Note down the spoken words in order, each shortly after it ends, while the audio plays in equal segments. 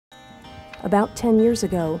About 10 years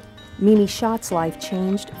ago, Mimi Schott's life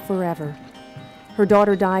changed forever. Her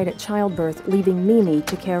daughter died at childbirth, leaving Mimi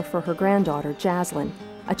to care for her granddaughter, Jaslyn,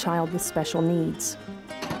 a child with special needs.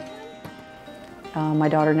 My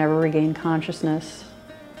daughter never regained consciousness,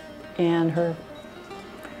 and her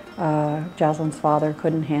Jaslyn's father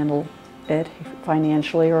couldn't handle it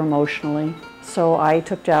financially or emotionally. So I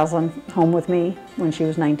took Jaslyn home with me when she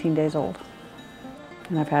was 19 days old,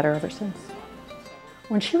 and I've had her ever since.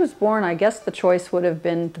 When she was born, I guess the choice would have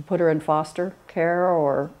been to put her in foster care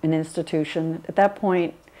or an institution. At that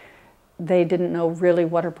point, they didn't know really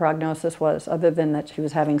what her prognosis was, other than that she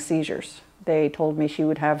was having seizures. They told me she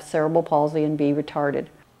would have cerebral palsy and be retarded.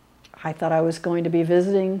 I thought I was going to be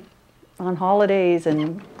visiting on holidays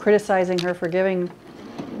and criticizing her for giving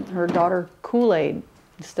her daughter Kool-Aid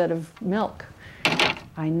instead of milk.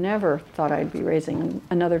 I never thought I'd be raising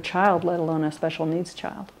another child, let alone a special needs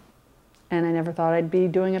child. And I never thought I'd be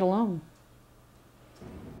doing it alone.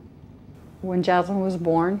 When Jaslyn was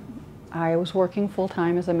born, I was working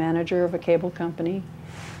full-time as a manager of a cable company.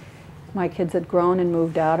 My kids had grown and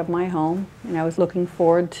moved out of my home, and I was looking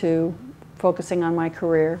forward to focusing on my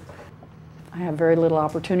career. I have very little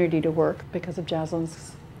opportunity to work because of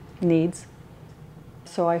Jaslyn's needs,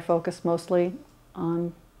 so I focused mostly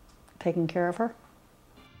on taking care of her.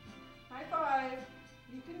 High five.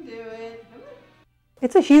 You can do it.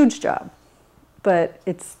 It's a huge job, but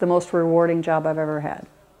it's the most rewarding job I've ever had.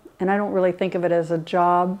 And I don't really think of it as a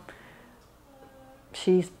job.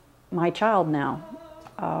 She's my child now,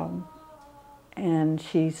 and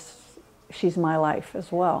she's my life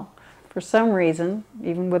as well. For some reason,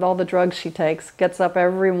 even with all the drugs she takes, gets up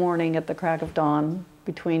every morning at the crack of dawn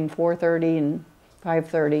between 4:30 and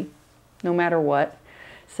 5:30, no matter what,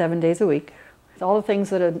 7 days a week. All the things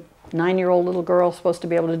that a 9-year-old little girl is supposed to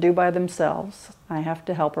be able to do by themselves, I have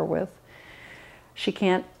to help her with. She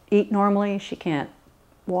can't eat normally, she can't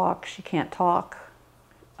walk, she can't talk.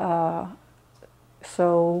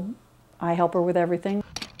 So I help her with everything.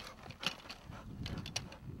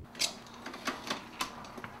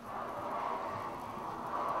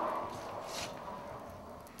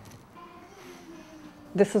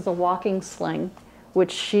 This is a walking sling,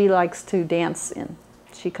 which she likes to dance in.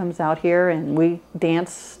 She comes out here and we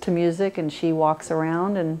dance to music, and she walks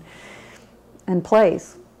around and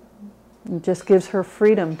plays. It just gives her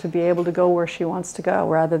freedom to be able to go where she wants to go,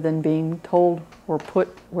 rather than being told or put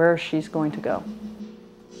where she's going to go.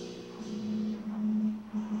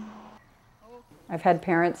 I've had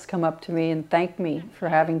parents come up to me and thank me for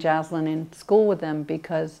having Jaslyn in school with them,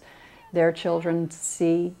 because their children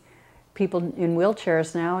see people in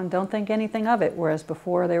wheelchairs now and don't think anything of it, whereas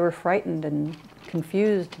before they were frightened and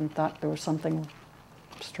confused and thought there was something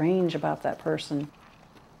strange about that person.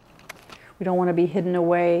 We don't want to be hidden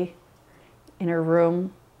away in a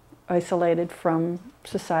room, isolated from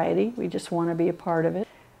society. We just want to be a part of it.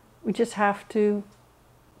 We just have to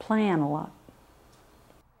plan a lot.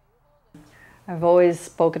 I've always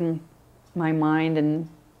spoken my mind, and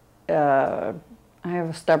I have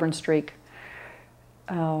a stubborn streak.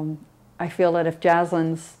 I feel that if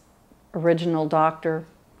Jaslyn's original doctor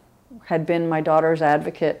had been my daughter's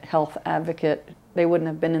advocate, health advocate, they wouldn't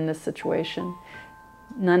have been in this situation.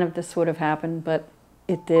 None of this would have happened, but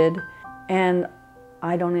it did. And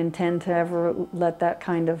I don't intend to ever let that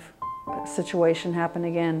kind of situation happen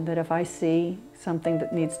again, that if I see something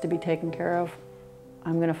that needs to be taken care of,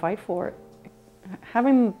 I'm going to fight for it.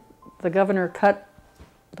 Having the governor cut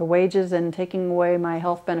the wages and taking away my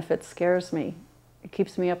health benefits scares me. It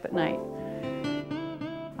keeps me up at night.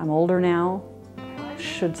 I'm older now.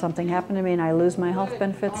 Should something happen to me and I lose my health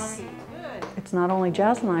benefits, it's not only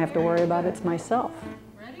Jaslyn I have to worry about, it's myself.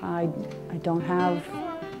 I don't have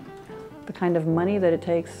the kind of money that it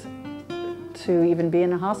takes to even be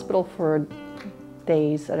in a hospital for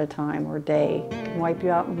days at a time, or a day. It can wipe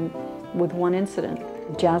you out with one incident.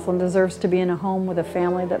 Jaslyn deserves to be in a home with a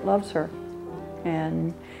family that loves her.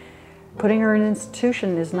 And putting her in an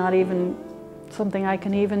institution is not even something I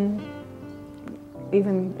can even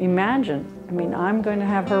imagine. I mean, I'm going to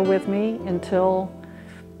have her with me until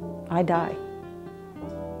I die.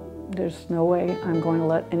 There's no way I'm going to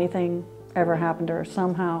let anything ever happen to her.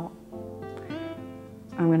 Somehow,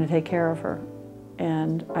 I'm going to take care of her.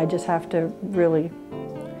 And I just have to really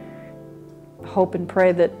hope and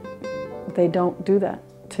pray that they don't do that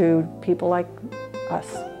to people like us.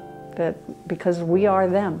 That because we are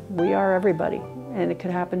them, we are everybody, and it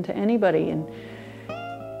could happen to anybody. And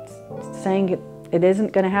saying it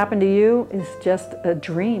isn't going to happen to you is just a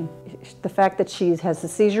dream. The fact that she has a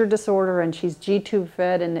seizure disorder and she's G-tube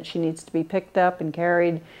fed, and that she needs to be picked up and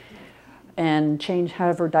carried and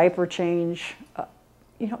have her diaper change,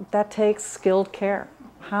 that takes skilled care.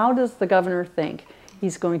 How does the governor think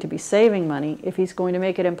he's going to be saving money if he's going to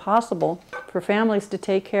make it impossible for families to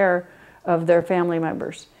take care of their family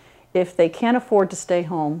members? If they can't afford to stay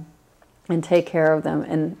home and take care of them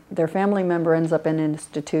and their family member ends up in an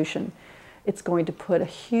institution, it's going to put a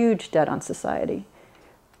huge debt on society.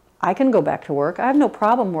 I can go back to work. I have no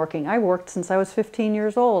problem working. I worked since I was 15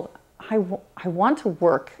 years old. I want to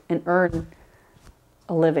work and earn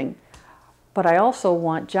a living. But I also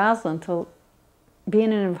want Jocelyn to be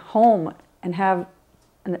in a home and have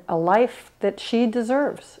a life that she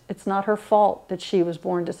deserves. It's not her fault that she was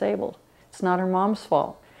born disabled. It's not her mom's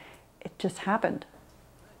fault. It just happened.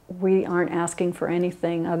 We aren't asking for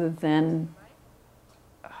anything other than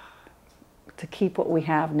to keep what we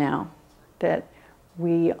have now. That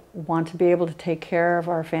we want to be able to take care of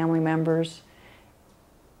our family members,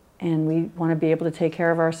 and we want to be able to take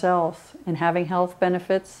care of ourselves. And having health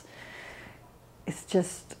benefits is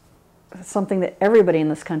just something that everybody in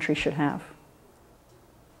this country should have.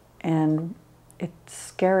 And it's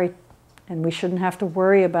scary, and we shouldn't have to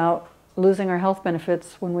worry about losing our health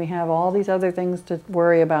benefits when we have all these other things to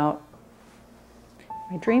worry about.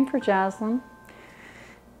 My dream for Jocelyn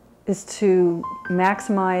is to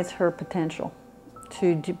maximize her potential,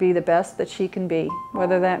 to be the best that she can be,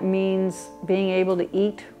 whether that means being able to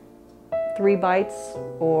eat 3 bites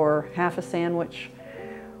or half a sandwich,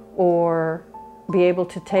 or be able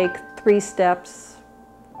to take 3 steps,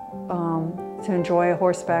 to enjoy a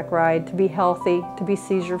horseback ride, to be healthy, to be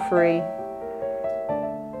seizure-free,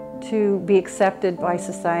 to be accepted by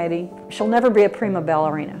society. She'll never be a prima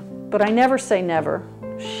ballerina, but I never say never.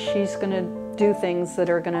 She's going to do things that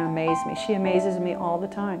are going to amaze me. She amazes me all the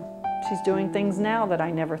time. She's doing things now that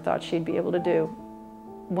I never thought she'd be able to do.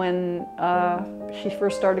 When she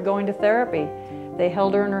first started going to therapy, they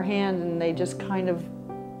held her in her hand and they just kind of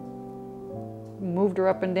moved her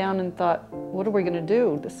up and down and thought, what are we going to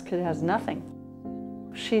do? This kid has nothing.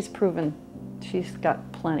 She's proven she's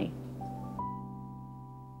got plenty.